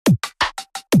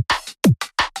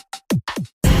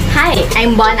Hi,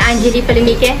 I'm Bon Angeli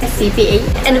Palimique, CPA,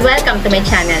 and welcome to my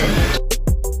channel.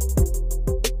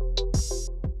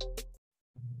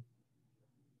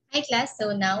 Hi class,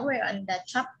 so now we're on the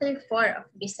chapter 4 of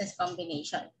business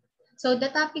combination. So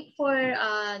the topic for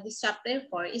this chapter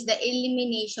 4 is the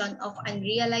elimination of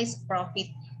unrealized profit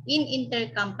in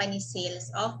intercompany sales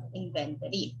of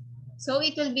inventory. So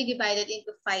it will be divided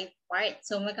into 5 parts.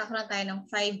 So magkakaroon tayo ng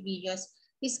 5 videos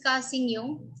discussing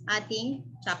yung ating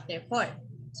chapter 4.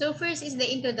 So first is the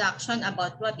introduction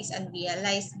about what is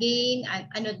unrealized gain,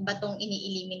 ano ba itong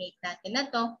ini-eliminate natin na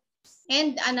to,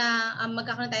 and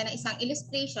magkakaroon tayo ng isang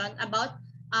illustration about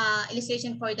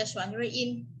illustration for the one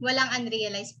wherein walang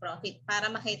unrealized profit para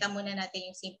makita muna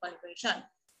natin yung simple version.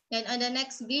 Then on the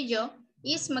next video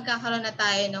is magkakaroon na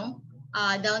tayo ng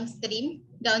downstream.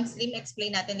 Downstream,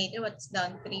 explain natin later what's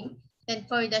downstream. Then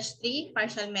 4-3,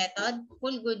 partial method,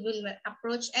 full goodwill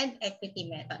approach, and equity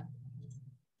method.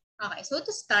 Okay, so to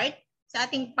start, sa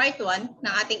ating part 1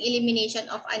 ng ating elimination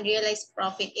of unrealized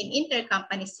profit in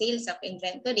intercompany sales of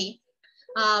inventory,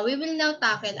 we will now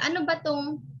tackle ano ba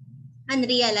itong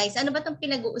unrealized, ano ba itong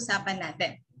pinag-uusapan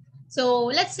natin.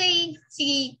 So let's say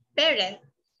si parent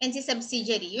and si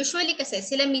subsidiary, usually kasi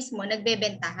sila mismo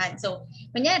nagbebentahan. So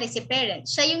kunyari si parent,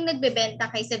 siya yung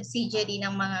nagbebenta kay subsidiary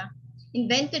ng mga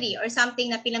inventory or something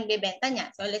na pinagbebenta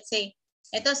niya. So let's say,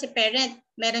 ito si parent,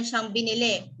 meron siyang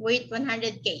binili worth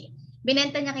 100K.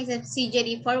 Binenta niya kay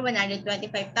subsidiary for 125,000.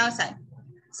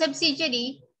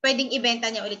 Subsidiary, pwedeng ibenta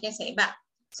niya ulit yan sa iba.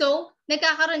 So,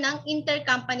 nagkakaroon ng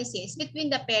intercompany sales between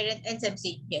the parent and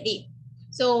subsidiary.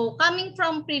 So, coming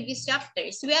from previous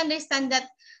chapters, we understand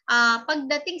that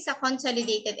pagdating sa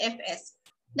consolidated FS,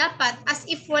 dapat as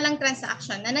if walang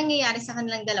transaction na nangyayari sa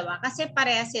kanilang dalawa kasi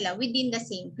pareha sila within the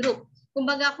same group.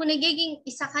 Kumbaga, kung nagiging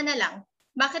isa ka na lang,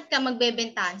 bakit ka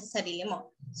magbebentahan sa sarili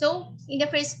mo? So, in the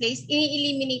first place,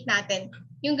 ini-eliminate natin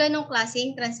yung ganong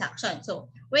klaseng transaction. So,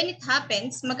 when it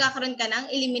happens, magkakaroon ka ng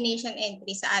elimination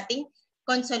entry sa ating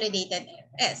consolidated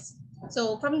FS.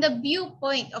 So, from the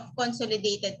viewpoint of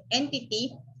consolidated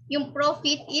entity, yung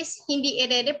profit is hindi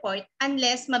i-report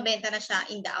unless mabenta na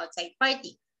siya in the outside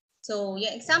party. So,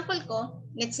 yung example ko,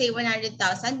 let's say 100,000,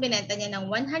 binenta niya ng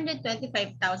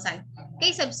 125,000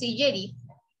 kay subsidiary,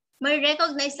 may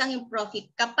recognize lang yung profit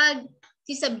kapag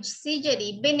si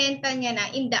subsidiary binenta niya na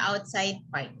in the outside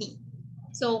party.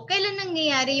 So, kailan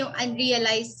nangyayari yung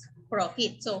unrealized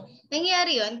profit? So,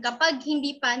 nangyayari yun kapag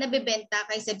hindi pa nabebenta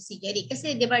kay subsidiary.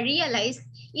 Kasi, di ba, realized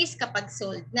is kapag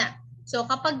sold na. So,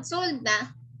 kapag sold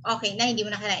na, okay na, hindi mo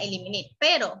na kailangan eliminate.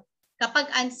 Pero, kapag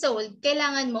unsold,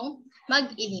 kailangan mong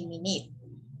mag-eliminate.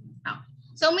 Okay.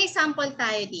 So, may sample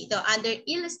tayo dito under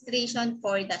illustration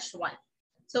 4-1.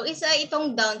 So, isa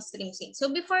itong downstream sales. So,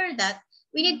 before that,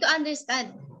 we need to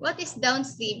understand what is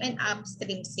downstream and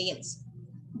upstream sales.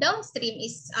 Downstream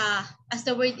is, as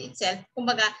the word itself,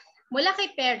 kumbaga, mula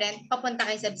kay parent, papunta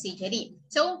kay subsidiary.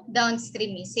 So,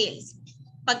 downstream is sales.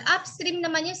 Pag upstream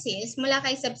naman yung sales, mula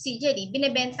kay subsidiary,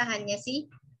 binibentahan niya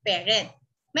si parent.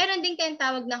 Meron din tayong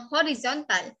tawag na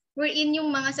horizontal, wherein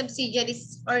yung mga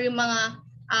subsidiaries or yung mga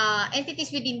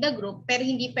entities within the group pero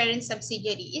hindi parent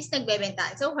subsidiary is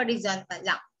nagbebentahan. So, horizontal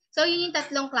lang. So, yun yung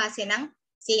tatlong klase ng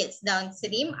sales.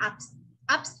 Downstream,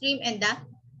 upstream, and the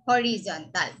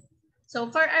horizontal. So,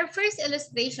 for our first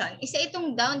illustration, isa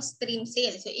itong downstream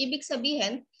sales. So, ibig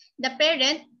sabihin, the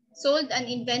parent sold an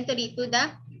inventory to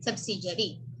the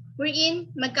subsidiary.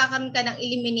 Wherein, magkakaroon ka ng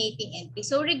eliminating entry.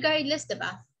 So, regardless,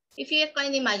 diba? If you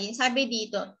can imagine, sabi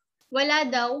dito, wala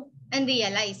daw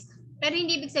unrealized. Pero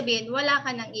hindi ibig sabihin, wala ka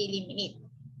nang i-eliminate.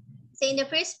 So in the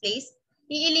first place,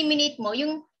 i-eliminate mo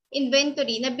yung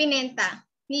inventory na binenta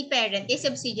ni parent, ni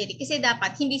subsidiary, kasi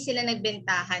dapat hindi sila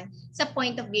nagbentahan sa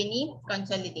point of view ni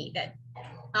consolidated.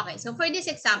 Okay, so for this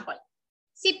example,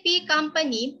 si P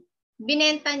company,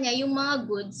 binenta niya yung mga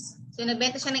goods. So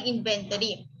nagbenta siya ng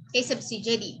inventory kay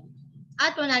subsidiary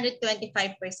at 125%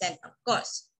 of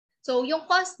cost. So yung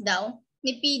cost daw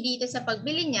ni P dito sa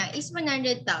pagbili niya is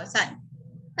 100,000.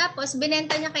 Tapos,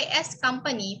 binenta niya kay S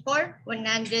company for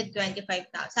 125,000.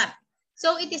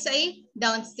 So, it is a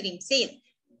downstream sale.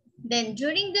 Then,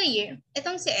 during the year,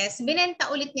 itong si S, binenta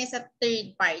ulit niya sa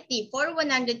third party for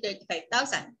 135,000.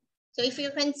 So, if you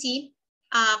can see,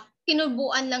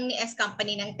 kinubuan lang ni S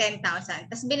company ng 10,000.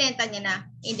 Tapos, binenta niya na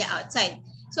in the outside.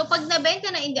 So, pag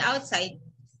nabenta na in the outside,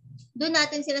 doon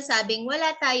natin sinasabing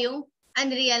wala tayong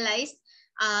unrealized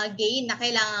gain na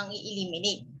kailangang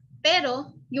i-eliminate.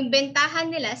 Pero, yung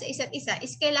bentahan nila sa isa't isa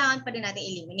is kailangan pa rin natin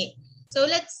eliminate. So,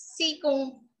 let's see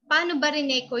kung paano ba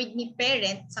rin-record ni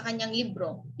parent sa kanyang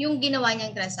libro yung ginawa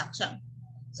niyang transaction.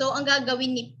 So, ang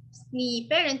gagawin ni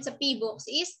parent sa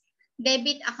P-Books is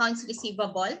debit accounts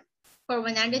receivable for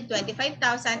 125,000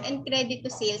 and credit to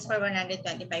sales for 125,000.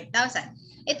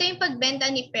 Ito yung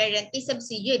pagbenta ni parent ni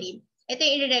subsidiary. Ito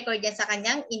yung i-record niya sa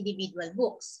kanyang individual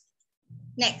books.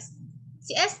 Next,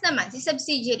 si S naman, si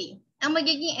subsidiary, ang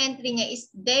magiging entry niya is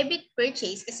debit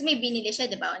purchase kasi may binili siya,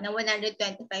 di ba, na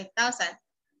 125,000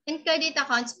 and credit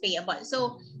accounts payable.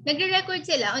 So, nagre-record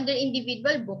sila on their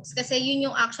individual books kasi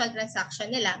yun yung actual transaction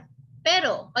nila.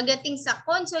 Pero, pagdating sa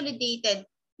consolidated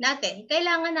natin,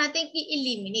 kailangan natin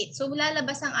i-eliminate. So,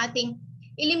 lalabas ang ating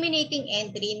eliminating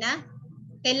entry na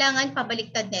kailangan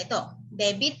pabaliktad nito.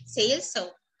 Debit sales, so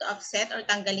to offset or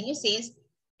tanggalin yung sales,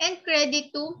 and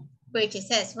credit to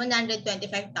purchases,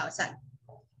 125,000.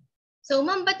 So,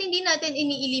 ma'am, ba't hindi natin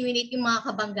ini-eliminate yung mga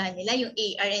kabangga nila, yung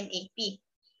AR and AP?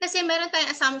 Kasi meron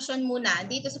tayong assumption muna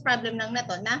dito sa problem lang na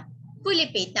to na fully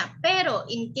paid na. Pero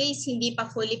in case hindi pa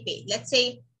fully paid, let's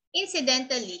say,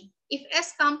 incidentally, if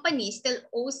S company still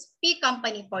owes P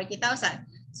company 40,000,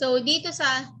 so dito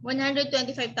sa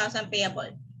 125,000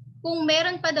 payable, kung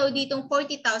meron pa daw ditong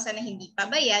 40,000 na hindi pa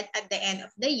bayad at the end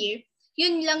of the year,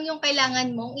 yun lang yung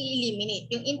kailangan mong i-eliminate,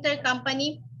 yung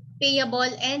intercompany payable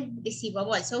and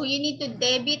receivable. So you need to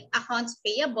debit accounts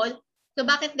payable. So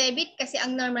bakit debit? Kasi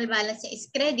ang normal balance niya is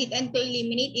credit, and to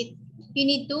eliminate it, you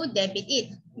need to debit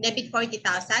it. Debit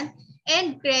 40,000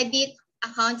 and credit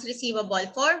accounts receivable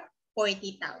for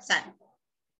 40,000.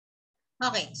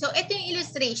 Okay, so ito yung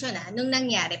illustration nung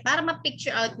nangyari para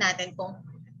ma-picture out natin kung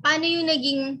paano yung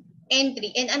naging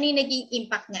entry and ano yung naging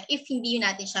impact niya if hindi yun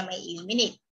natin siya may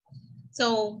eliminate.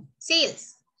 So,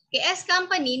 sales. Kay S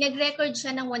company, nag-record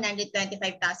siya ng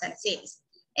 125,000 sales.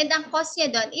 And ang cost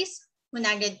niya doon is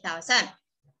 100,000.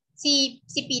 Si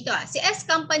Pito, si S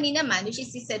company naman, which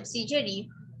is the subsidiary,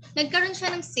 nagkaroon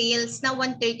siya ng sales na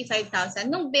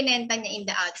 135,000 nung binenta niya in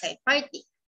the outside party.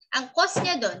 Ang cost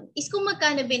niya doon is kung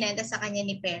magkano binenta sa kanya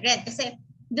ni parent kasi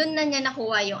doon na niya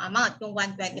nakuha yung amount, yung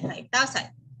 125,000.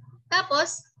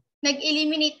 Tapos,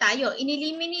 nag-eliminate tayo.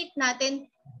 In-eliminate natin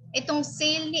itong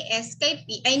sale ni S kay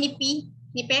P, ay ni P,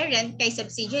 ni parent kay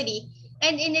subsidiary,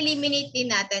 and in-eliminate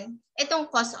din natin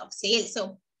itong cost of sale.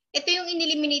 So, ito yung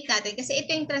in-eliminate natin kasi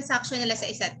ito yung transaction nila sa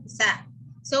isa't isa.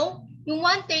 So, yung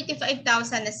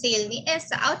 135,000 na sale ni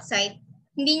S sa outside,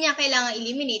 hindi niya kailangan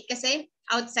eliminate kasi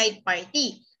outside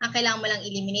party. Ang kailangan mo lang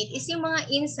eliminate is yung mga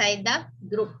inside the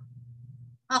group.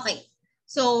 Okay.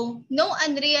 So, no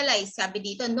unrealized. Sabi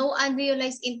dito, no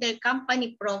unrealized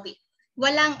intercompany profit.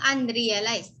 Walang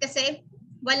unrealized kasi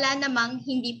wala namang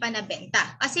hindi pa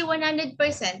nabenta. Kasi 100%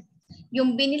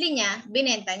 yung binili niya,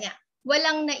 binenta niya.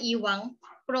 Walang naiwang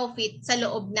profit sa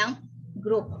loob ng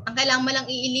group. Ang kailangan mo lang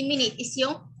i-eliminate is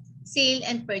yung sale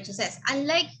and purchases.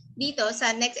 Unlike dito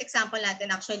sa next example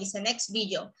natin, actually sa next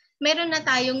video, meron na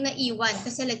tayong naiwan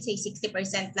kasi let's say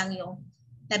 60% lang yung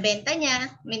nabenta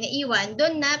niya, may naiwan,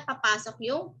 doon na papasok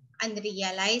yung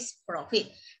unrealized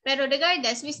profit. Pero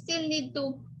regardless, we still need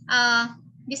to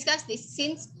discuss this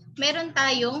since meron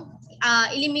tayong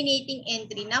eliminating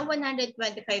entry na 125,000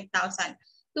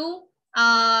 to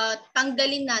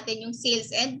tanggalin natin yung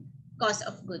sales and cost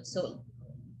of goods sold.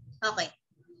 Okay.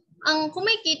 Kung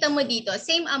makikita mo dito,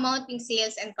 same amount yung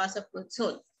sales and cost of goods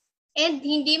sold. And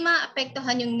hindi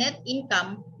maapektuhan yung net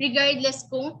income regardless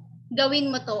kung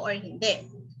gawin mo to or hindi.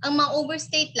 Ang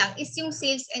ma-overstate lang is yung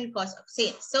sales and cost of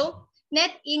sales. So,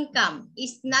 net income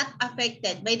is not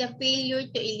affected by the failure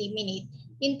to eliminate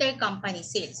intercompany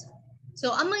sales. So,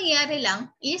 ang mangyayari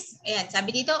lang is, ayan,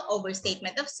 sabi dito,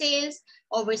 overstatement of sales,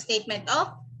 overstatement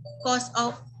of cost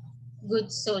of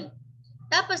goods sold.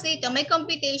 Tapos dito, may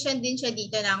computation din siya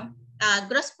dito ng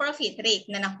gross profit rate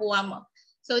na nakuha mo.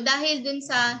 So, dahil dun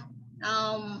sa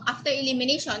after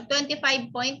elimination,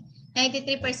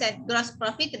 25.93% gross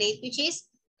profit rate, which is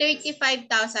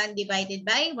 35,000 divided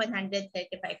by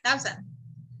 135,000.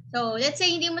 So, let's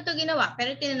say hindi mo to ginawa,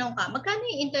 pero tinanong ka, magkano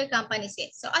yung intercompany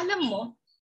sales? So, alam mo,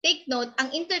 take note, ang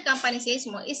intercompany sales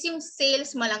mo is yung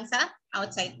sales mo lang sa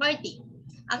outside party.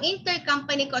 Ang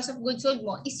intercompany cost of goods sold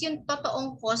mo is yung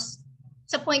totoong cost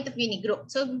sa point of view ni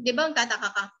group. So, di ba, tataka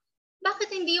ka,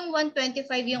 bakit hindi yung 125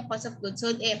 yung cost of goods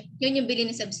sold? Yun yung bili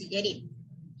ni subsidiary.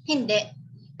 Hindi.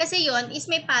 Kasi yun is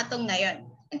may patong na yun.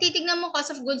 Ang titignan mo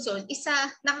cost of goods sold is sa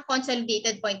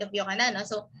naka-consolidated point of view ka na. No?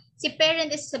 So, si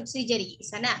parent is subsidiary,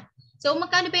 isa na. So,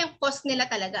 magkano ba yung cost nila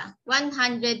talaga?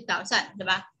 100,000, di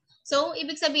ba? So,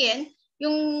 ibig sabihin,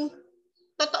 yung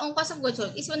totoong cost of goods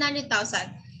sold is 100,000.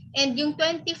 And yung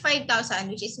 25,000,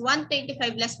 which is 135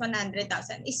 less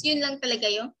 100,000, is yun lang talaga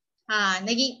yung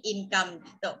naging income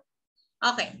dito.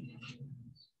 Okay.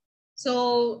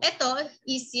 So, ito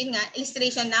is yun nga,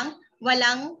 illustration ng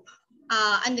walang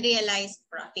unrealized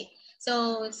profit.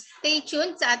 So, stay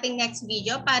tuned sa ating next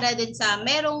video para dun sa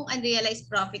merong unrealized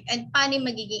profit and paano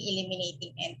magiging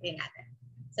eliminating entry natin.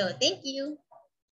 So, thank you.